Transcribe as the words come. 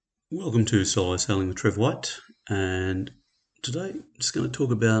Welcome to Solo Sailing with Trev White, and today I'm just going to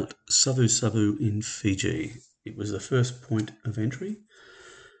talk about Savasava in Fiji. It was the first point of entry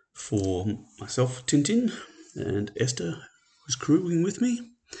for myself, Tintin, and Esther, who was crewing with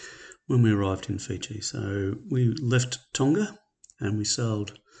me when we arrived in Fiji. So we left Tonga and we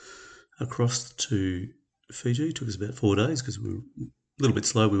sailed across to Fiji. It took us about 4 days because we were a little bit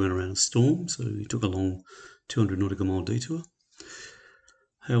slow. We went around a storm, so we took a long 200 nautical mile detour.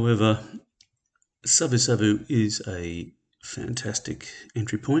 However, Savasava is a fantastic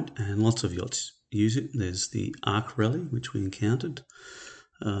entry point and lots of yachts use it. There's the Ark Rally, which we encountered.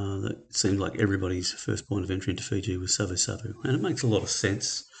 That seemed like everybody's first point of entry into Fiji was Savasava, and it makes a lot of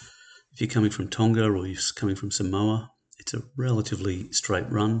sense. If you're coming from Tonga or you're coming from Samoa, it's a relatively straight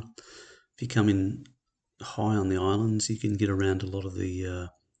run. If you come in high on the islands, you can get around a lot of the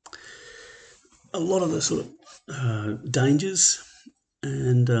sort of dangers,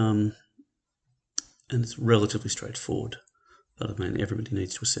 and it's relatively straightforward. But I mean, everybody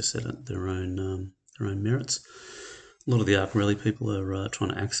needs to assess that at their own merits. A lot of the Ark Rally people are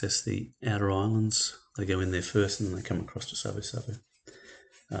trying to access the outer islands. They go in there first and then they come across to Savasava.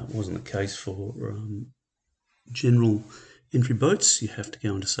 It wasn't the case for general entry boats. You have to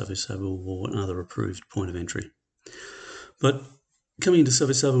go into Savasava or another approved point of entry. But coming into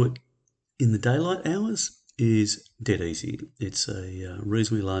Savasava in the daylight hours is dead easy. It's a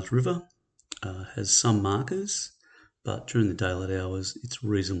reasonably large river. Has some markers, but during the daylight hours it's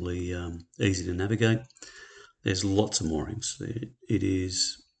reasonably easy to navigate. There's lots of moorings. It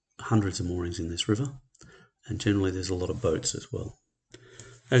is hundreds of moorings in this river, and generally there's a lot of boats as well.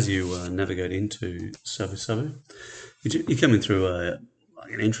 As you navigate into Savasava, you're coming through an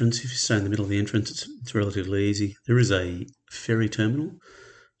entrance. If you stay in the middle of the entrance, it's relatively easy. There is a ferry terminal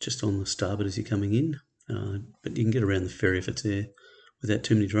just on the starboard as you're coming in, but you can get around the ferry if it's there without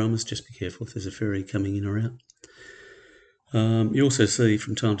too many dramas. Just be careful if there's a ferry coming in or out. You also see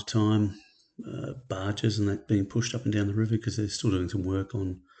from time to time barges and that being pushed up and down the river because they're still doing some work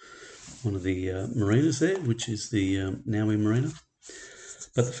on one of the marinas there, which is the Naui Marina.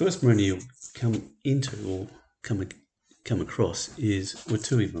 But the first marina you'll come into or come across is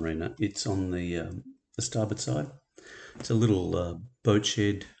Watui Marina. It's on the starboard side. It's a little boat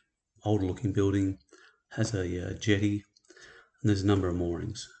shed, older looking building, has a jetty, and there's a number of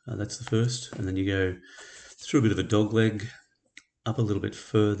moorings. That's the first, and then you go through a bit of a dogleg, up a little bit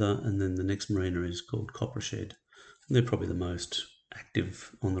further, and then the next marina is called Copper Shed. And they're probably the most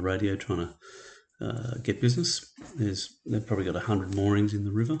active on the radio trying to get business. They've probably got 100 moorings in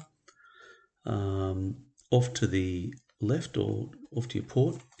the river. Off to the left or off to your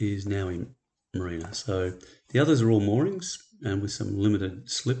port is Naui Marina. So the others are all moorings and with some limited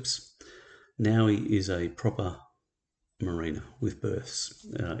slips. Naui is a proper marina with berths,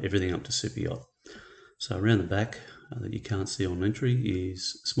 everything up to super yacht. So around the back that you can't see on entry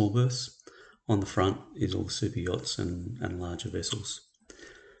is small berths. On the front is all the super yachts and larger vessels.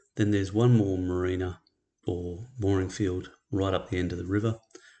 Then there's one more marina or mooring field right up the end of the river,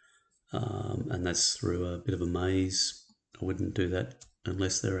 and that's through a bit of a maze. I wouldn't do that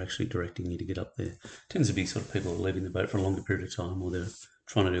unless they're actually directing you to get up there. It tends to be sort of people are leaving the boat for a longer period of time, or they're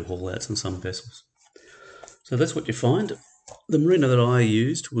trying to do haul outs on some vessels. So that's what you find. The marina that I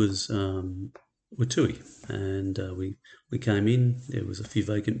used was Watui, and we came in. There was a few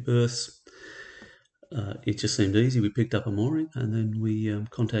vacant berths. It just seemed easy. We picked up a mooring, and then we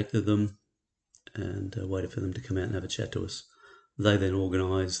contacted them and waited for them to come out and have a chat to us. They then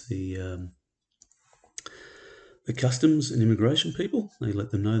organised the customs and immigration people. They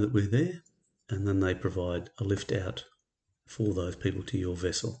let them know that we're there, and then they provide a lift out for those people to your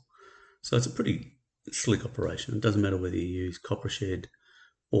vessel. So it's a pretty slick operation. It doesn't matter whether you use Copper Shed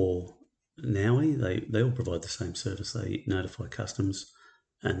or Naui, they all provide the same service. They notify customs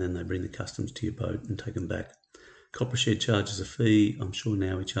and then they bring the customs to your boat and take them back. Copper Shed charges a fee. I'm sure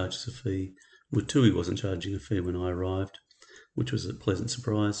Naui charges a fee. Watui wasn't charging a fee when I arrived, which was a pleasant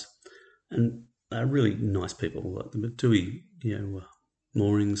surprise. And they're really nice people. Like the Watui,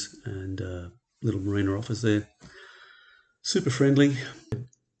 moorings and little marina office there. Super friendly.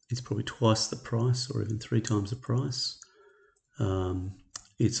 It's probably twice the price or even 3 times the price.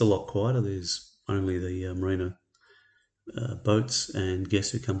 It's a lot quieter. There's only the marina boats and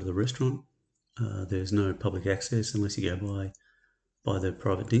guests who come to the restaurant. There's no public access unless you go by their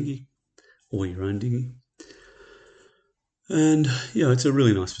private dinghy or your own dinghy. And it's a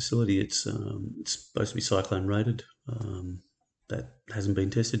really nice facility. It's supposed to be cyclone rated. That hasn't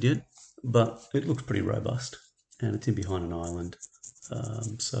been tested yet, but it looks pretty robust, and it's in behind an island.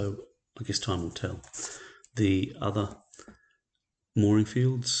 So I guess time will tell. The other mooring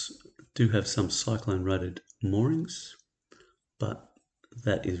fields do have some cyclone-rated moorings, but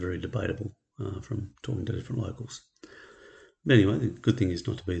that is very debatable from talking to different locals. But anyway, the good thing is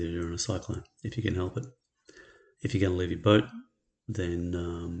not to be there during a cyclone if you can help it. If you're going to leave your boat, then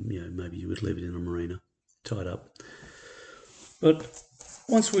maybe you would leave it in a marina, tied up. But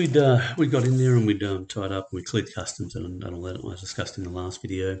once we got in there and we'd tied up, and we cleared customs and all that I discussed in the last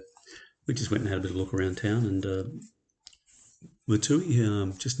video, we just went and had a bit of a look around town. And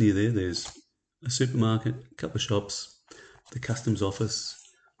Watui, just near there's a supermarket, a couple of shops, the customs office.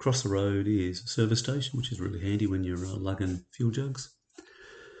 Across the road is a service station, which is really handy when you're lugging fuel jugs.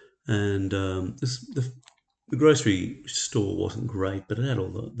 And the grocery store wasn't great, but it had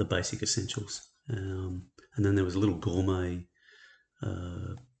all the basic essentials. And then there was a little gourmet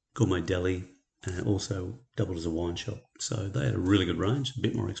deli, and also doubled as a wine shop. So they had a really good range, a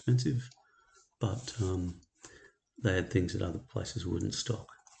bit more expensive, but they had things that other places wouldn't stock.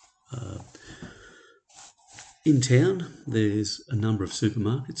 In town, there's a number of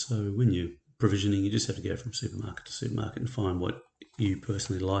supermarkets, so when you're provisioning, you just have to go from supermarket to supermarket and find what you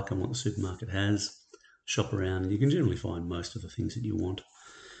personally like and what the supermarket has, shop around, and you can generally find most of the things that you want.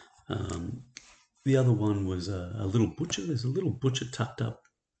 The other one was a little butcher. There's a little butcher tucked up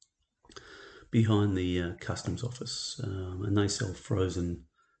behind the customs office, and they sell frozen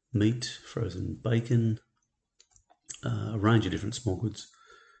meat, frozen bacon, a range of different small goods,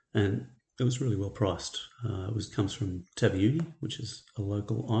 and it was really well priced. It comes from Taveuni, which is a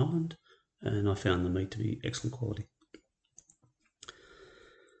local island, and I found the meat to be excellent quality.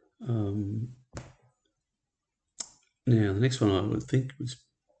 Now, the next one I would think was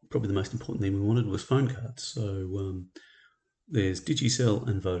probably the most important thing we wanted was phone cards. So there's Digicel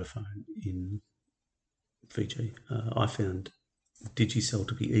and Vodafone in Fiji. I found Digicel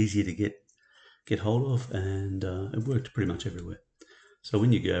to be easier to get hold of, and it worked pretty much everywhere. So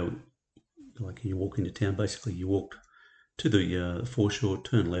when you go, like you walk into town, basically you walk to the foreshore,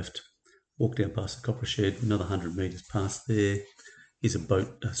 turn left, walk down past the copper shed, another 100 metres past there is a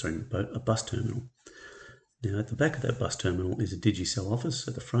bus terminal. Now, at the back of that bus terminal is a Digicel office.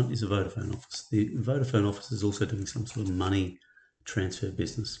 At the front is a Vodafone office. The Vodafone office is also doing some sort of money transfer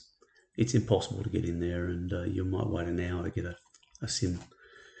business. It's impossible to get in there, and you might wait an hour to get a SIM.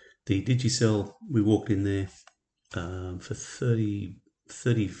 The Digicel, we walked in there for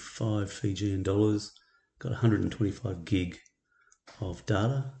 35 Fijian dollars, got 125 gig of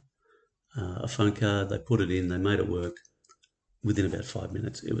data, a phone card. They put it in, they made it work within about 5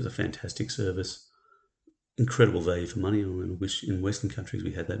 minutes. It was a fantastic service. Incredible value for money. I wish in Western countries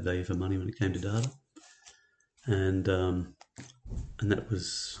we had that value for money when it came to data. And that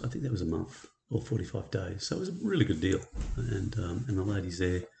was, I think that was a month or 45 days. So it was a really good deal. And the ladies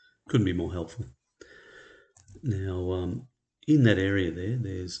there couldn't be more helpful. Now, in that area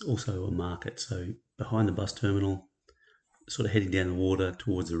there's also a market. So behind the bus terminal, sort of heading down the water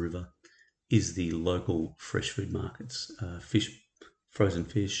towards the river, is the local fresh food markets. Frozen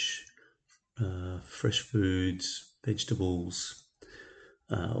fish, fresh foods, vegetables,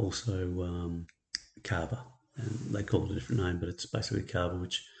 also kava. And they call it a different name, but it's basically kava,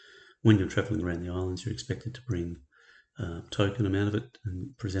 which when you're travelling around the islands, you're expected to bring a token amount of it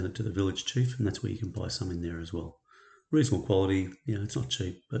and present it to the village chief, and that's where you can buy some in there as well. Reasonable quality, it's not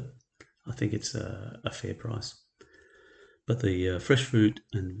cheap, but I think it's a fair price. But the fresh fruit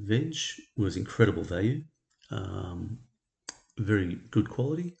and veg was incredible value, very good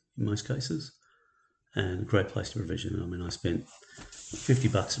quality in most cases, and a great place to provision. I mean, I spent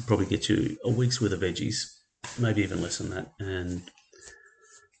 $50 to probably get you a week's worth of veggies, maybe even less than that, and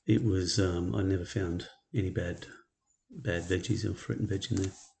it was I never found any bad veggies or fruit and veg in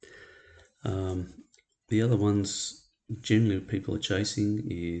there. The other ones generally people are chasing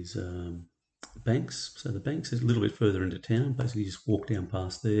is banks. So the banks is a little bit further into town. Basically, you just walk down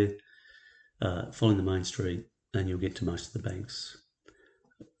past there, following the main street, and you'll get to most of the banks.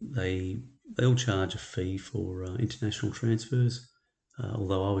 They all charge a fee for international transfers,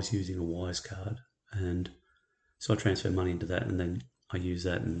 although I was using a Wise card, and so I transfer money into that, and then I use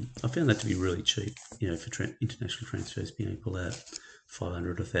that, and I found that to be really cheap. For international transfers, being able to pull out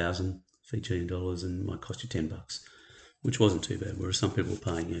 500 or 1,000 Fijian dollars, and might cost you $10, which wasn't too bad. Whereas some people are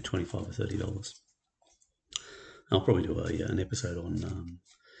paying $25 or $30. I'll probably do an episode on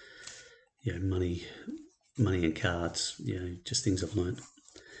money and cards. Just things I've learned.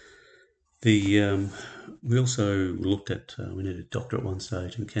 We also looked at we needed a doctor at one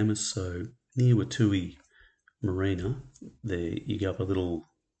stage and chemists. So near Watui Marina, there you go up a little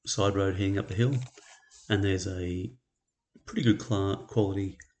side road heading up the hill, and there's a pretty good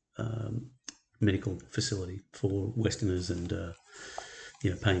quality medical facility for Westerners and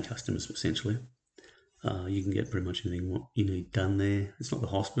paying customers essentially. You can get pretty much anything what you need done there. It's not the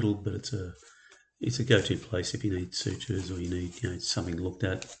hospital, but it's a go-to place if you need sutures or you need something looked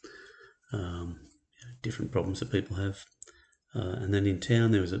at, different problems that people have. And then in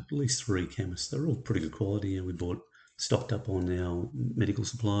town there was at least 3 chemists. They were all pretty good quality, and we stocked up on our medical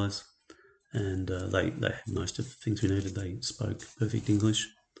supplies, and they had most of the things we needed. They spoke perfect English,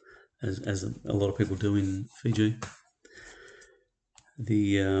 as a lot of people do in Fiji.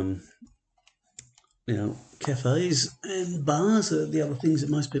 The cafes and bars are the other things that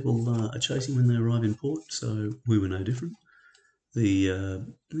most people are chasing when they arrive in port, so we were no different. The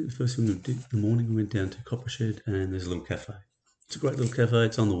first thing we did in the morning, we went down to Coppershed, and there's a little cafe. It's a great little cafe.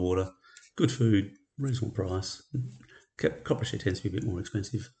 It's on the water, good food, reasonable price. Coppershed tends to be a bit more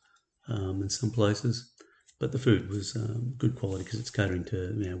expensive in some places, but the food was good quality because it's catering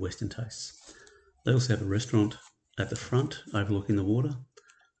to Western tastes. They also have a restaurant at the front overlooking the water.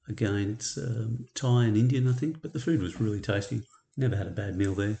 Again, it's Thai and Indian, I think, but the food was really tasty. Never had a bad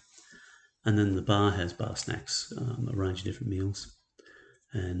meal there. And then the bar has bar snacks, a range of different meals.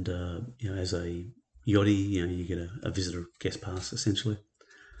 And as a yachty, you get a visitor guest pass essentially,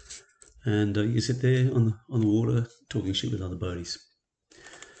 and you sit there on the water talking shit with other boaties.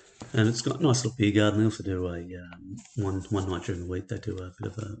 And it's got a nice little beer garden. They also do a one night during the week. They do a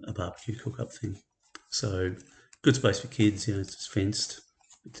bit of a barbecue cook-up thing. So good space for kids. It's just fenced.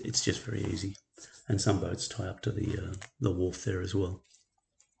 It's just very easy. And some boats tie up to the wharf there as well.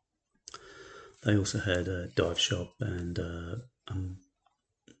 They also had a dive shop and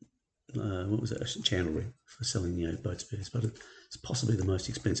what was it? Chandlery for selling boat spares, but it's possibly the most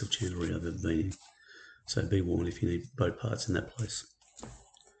expensive chandlery I've ever been in. So be warned if you need boat parts in that place.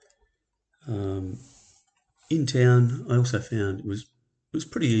 In town, I also found it was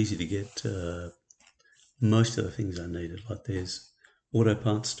pretty easy to get most of the things I needed. Like there's auto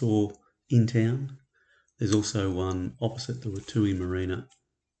parts store in town. There's also one opposite the Watui Marina,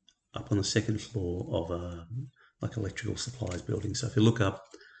 up on the second floor of a electrical supplies building. So if you look up,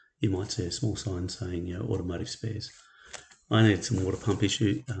 you might see a small sign saying automotive spares. I needed some water pump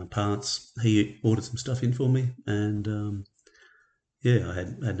parts. He ordered some stuff in for me, and I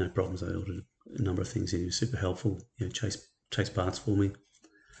had no problems. I ordered a number of things. He was super helpful. Chase parts for me,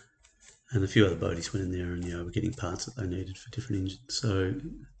 and a few other boaties went in there and were getting parts that they needed for different engines. So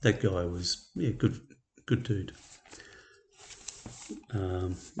that guy was good dude.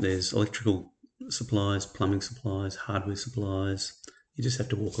 There's electrical supplies, plumbing supplies, hardware supplies. You just have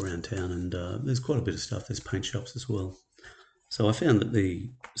to walk around town, and there's quite a bit of stuff. There's paint shops as well. So I found that the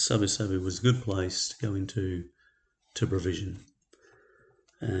Savasava was a good place to go into to provision.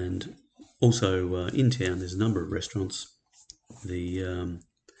 And also in town, there's a number of restaurants. There's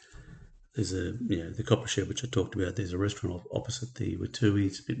the Copper Shed, which I talked about. There's a restaurant opposite the Watui.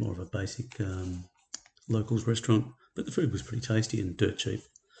 It's a bit more of a basic locals restaurant, but the food was pretty tasty and dirt cheap.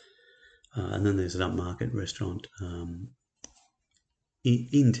 And then there's an upmarket restaurant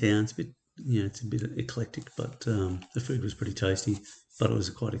in town. It's a bit eclectic, but the food was pretty tasty, but it was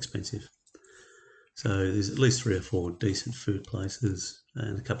quite expensive. So there's at least 3 or 4 decent food places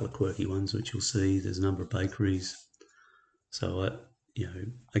and a couple of quirky ones, which you'll see. There's a number of bakeries. So,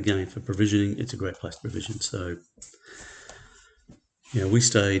 again, for provisioning, it's a great place to provision. So, we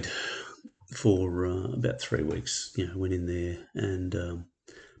stayed for about 3 weeks, went in there and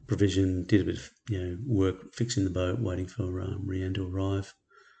provisioned, did a bit of, work fixing the boat, waiting for Rianne to arrive.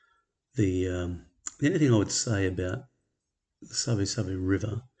 The only thing I would say about the Savasava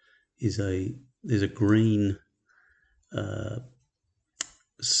River is there's a green, not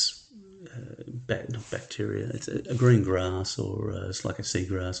bacteria, it's a green grass, or it's like a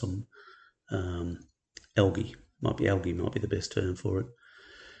seagrass, or algae. Might be the best term for it.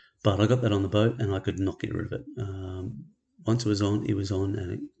 But I got that on the boat and I could not get rid of it. Once it was on,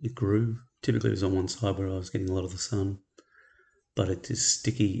 and it grew. Typically it was on one side where I was getting a lot of the sun, but it is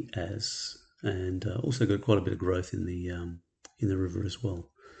sticky and also got quite a bit of growth in the river as well.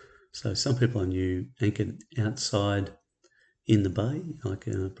 So some people I knew anchored outside in the bay,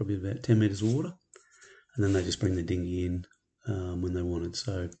 probably about 10 metres of water, and then they just bring the dinghy in when they wanted.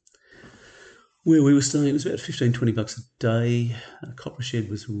 So where we were staying, it was about $15-20 a day. Copper Shed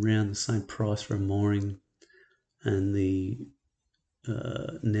was around the same price for a mooring, and the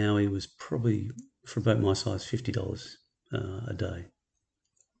Naui was probably, for a boat my size, $50 a day.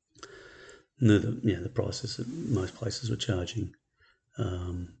 The prices that most places were charging.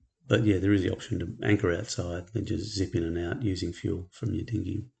 But there is the option to anchor outside and just zip in and out using fuel from your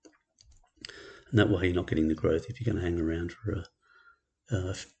dinghy. And that way you're not getting the growth if you're going to hang around for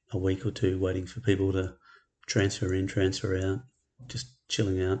a week or two waiting for people to transfer in, transfer out, just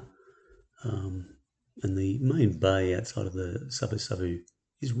chilling out. And the main bay outside of the Savasava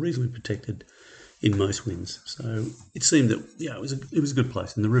is reasonably protected in most winds. So it seemed that it was a good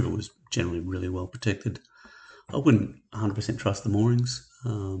place, and the river was generally really well protected. I wouldn't 100% trust the moorings,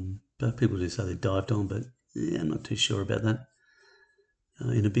 but people do say they dived on, but I'm not too sure about that.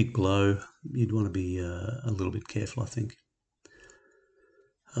 In a big blow, you'd want to be a little bit careful, I think.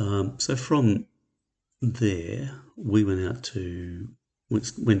 So from there, we went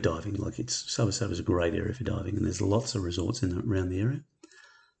diving. Like Savasava is a great area for diving, and there's lots of resorts around the area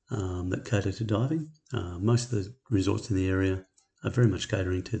that cater to diving. Most of the resorts in the area are very much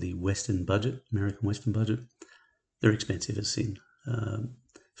catering to the Western budget, American Western budget. They're expensive as sin.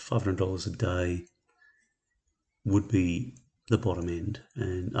 $500 a day would be the bottom end,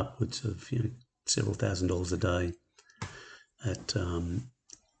 and upwards of several $1,000s a day at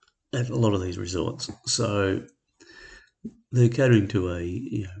a lot of these resorts. So they're catering to a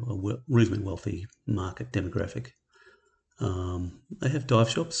reasonably wealthy market demographic. They have dive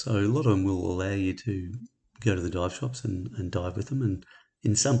shops, so a lot of them will allow you to go to the dive shops and dive with them. And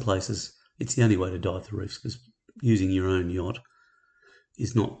in some places, it's the only way to dive the reefs, because using your own yacht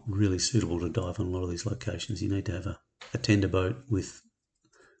is not really suitable to dive on a lot of these locations. You need to have a tender boat with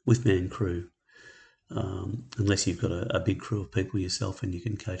manned crew, unless you've got a big crew of people yourself and you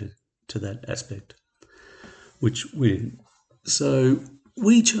can cater to that aspect, which we didn't. So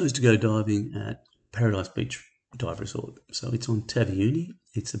we chose to go diving at Paradise Beach Dive Resort. So it's on Taviuni.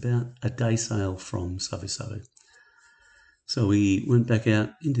 It's about a day sail from Savasava. So we went back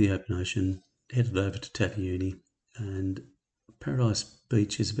out into the open ocean, headed over to Taviuni, and Paradise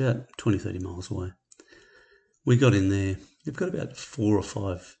Beach is about 20-30 miles away. We got in there. They've got about 4 or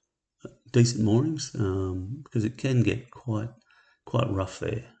 5 decent moorings, because it can get quite rough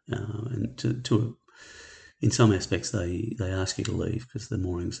there, and in some aspects they ask you to leave because the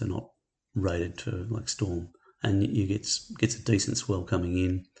moorings are not rated to like storm, and you gets a decent swell coming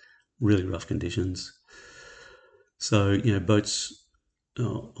in, really rough conditions. So boats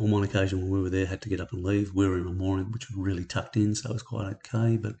on one occasion when we were there had to get up and leave. We were in a mooring which was really tucked in, so it was quite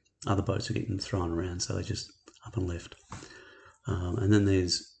okay, but other boats are getting thrown around, so they just up and left. And then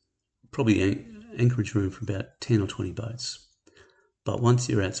there's probably anchorage room for about 10 or 20 boats. But once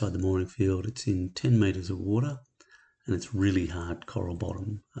you're outside the mooring field, it's in 10 metres of water, and it's really hard coral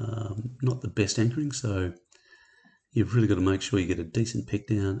bottom. Not the best anchoring, so you've really got to make sure you get a decent pick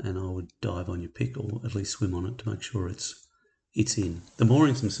down, and I would dive on your pick or at least swim on it to make sure it's in. The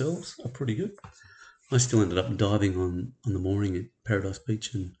moorings themselves are pretty good. I still ended up diving on the mooring at Paradise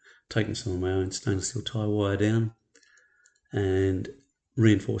Beach and taking some of my own stainless steel tie wire down and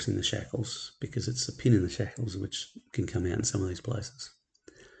reinforcing the shackles, because it's the pin in the shackles which can come out in some of these places.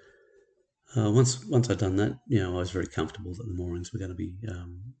 Once I'd done that, I was very comfortable that the moorings were going to be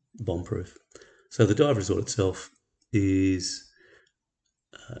bomb-proof. So the dive resort itself is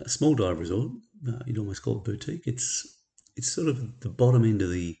a small dive resort. You'd almost call it boutique. It's sort of the bottom end of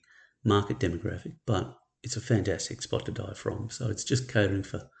the market demographic, but it's a fantastic spot to dive from. So it's just catering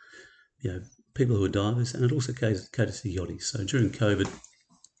for people who are divers, and it also caters to yachties. So during COVID,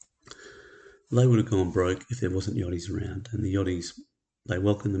 they would have gone broke if there wasn't yachties around, and the yachties, they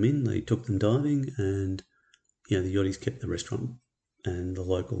welcomed them in, they took them diving, and the yachties kept the restaurant and the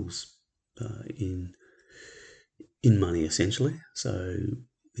locals in money, essentially. So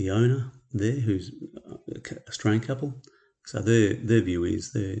the owner there, who's an Australian couple, so their view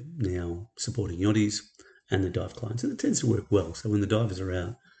is they're now supporting yachties and the dive clients, and it tends to work well. So when the divers are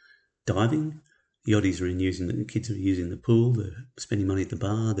out diving, yachties are the kids are using the pool, they're spending money at the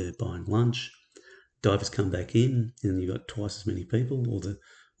bar, they're buying lunch. Divers come back in, and you've got twice as many people,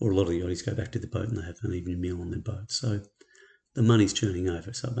 or a lot of the yachties go back to the boat and they have an evening meal on their boat. So the money's churning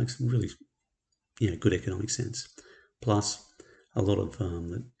over, so it makes really good economic sense. Plus, a lot of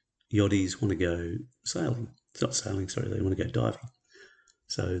the yachties want to go sailing. It's not sailing, sorry, they want to go diving.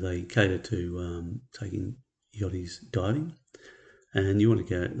 So they cater to taking yachties diving, and they want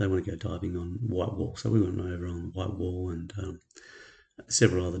to go diving on White Wall. So we went over on White Wall and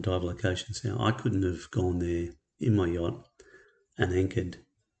several other dive locations. Now, I couldn't have gone there in my yacht and anchored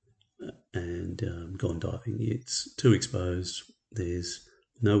and gone diving. It's too exposed. There's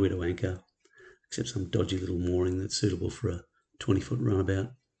nowhere to anchor except some dodgy little mooring that's suitable for a 20-foot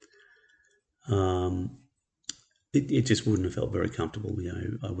runabout. It just wouldn't have felt very comfortable.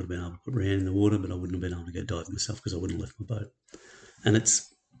 I would have been able to put Rand in the water, but I wouldn't have been able to go diving myself because I wouldn't have left my boat. And it's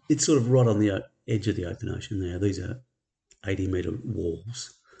sort of right on the edge of the open ocean there. These are 80-metre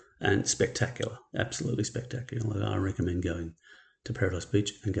walls, and spectacular, absolutely spectacular. I recommend going to Paradise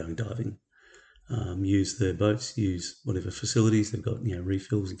Beach and going diving. Use their boats, use whatever facilities they've got,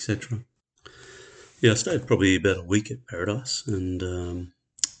 refills, etc. Yeah, I stayed probably about a week at Paradise, and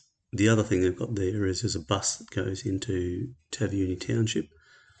the other thing they've got there is there's a bus that goes into Taveuni Township,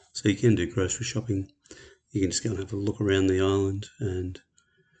 so you can do grocery shopping. You can just go and have a look around the island, and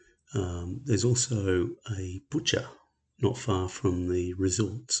there's also a butcher not far from the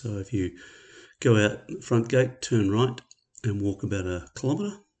resort. So if you go out the front gate, turn right, and walk about a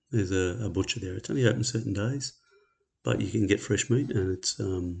kilometre, there's a butcher there. It's only open certain days, but you can get fresh meat, and it's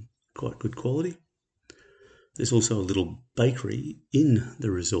quite good quality. There's also a little bakery in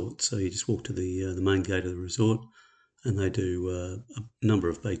the resort, so you just walk to the main gate of the resort, and they do a number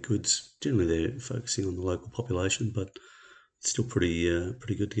of baked goods. Generally, they're focusing on the local population, but it's still pretty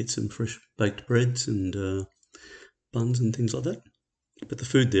good to get some fresh baked breads and buns and things like that. But the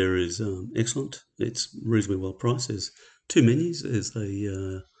food there is excellent. It's reasonably well priced. There's two menus. There's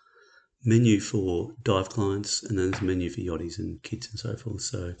a menu for dive clients, and then there's a menu for yachties and kids and so forth.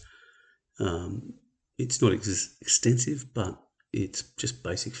 So it's not extensive, but it's just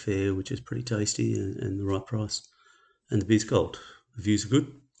basic fare, which is pretty tasty and the right price. And the beer's cold. The views are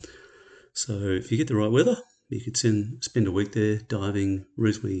good. So if you get the right weather, you could spend a week there diving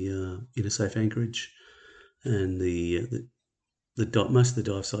reasonably in a safe anchorage. And most of the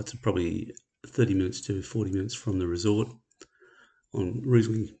dive sites are probably 30 minutes to 40 minutes from the resort on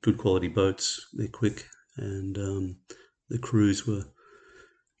reasonably good quality boats. They're quick, and the crews were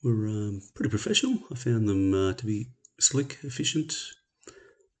pretty professional. I found them to be slick, efficient,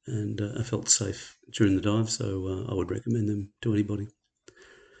 and I felt safe during the dive, so I would recommend them to anybody.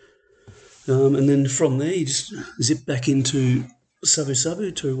 And then from there, you just zip back into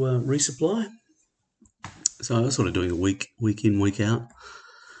Savasava to resupply. So I was sort of doing a week in, week out.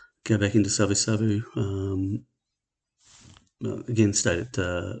 Go back into Savasava. Again, stayed at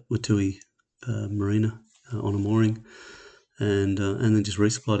Watui Marina on a mooring, and then just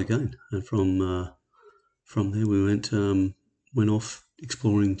resupplied again. And from there, we went off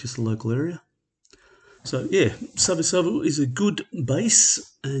exploring just the local area. So yeah, Savasava is a good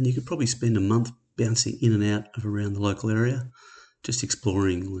base, and you could probably spend a month bouncing in and out of around the local area, just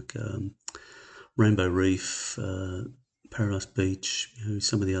exploring like Rainbow Reef, Paradise Beach,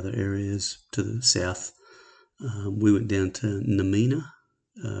 some of the other areas to the south. We went down to Namina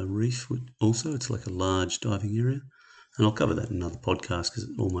Reef also. It's like a large diving area, and I'll cover that in another podcast because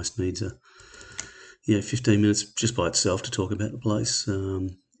it almost needs 15 minutes just by itself to talk about the place.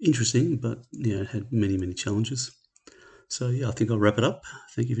 Interesting, but it had many, many challenges. So yeah, I think I'll wrap it up.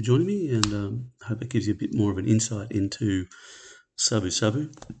 Thank you for joining me, and I hope it gives you a bit more of an insight into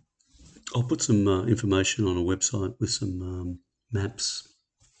Savasava. I'll put some information on a website with some maps,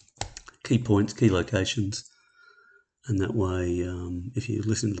 key points, key locations, and that way, if you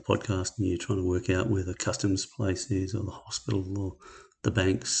listen to the podcast and you're trying to work out where the customs place is, or the hospital, or the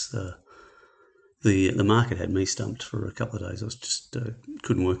banks, the market had me stumped for a couple of days. I was just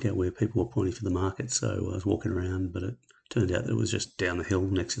couldn't work out where people were pointing for the market, so I was walking around, but it turned out that it was just down the hill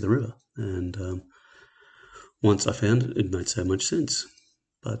next to the river. And once I found it, it made so much sense.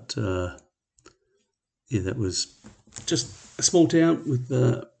 But that was just a small town with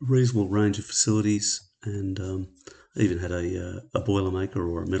a reasonable range of facilities, and even had a boilermaker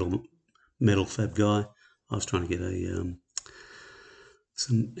or a metal fab guy. I was trying to get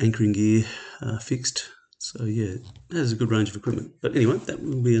some anchoring gear fixed. So yeah, it has a good range of equipment. But anyway, that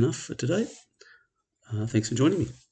will be enough for today. Thanks for joining me.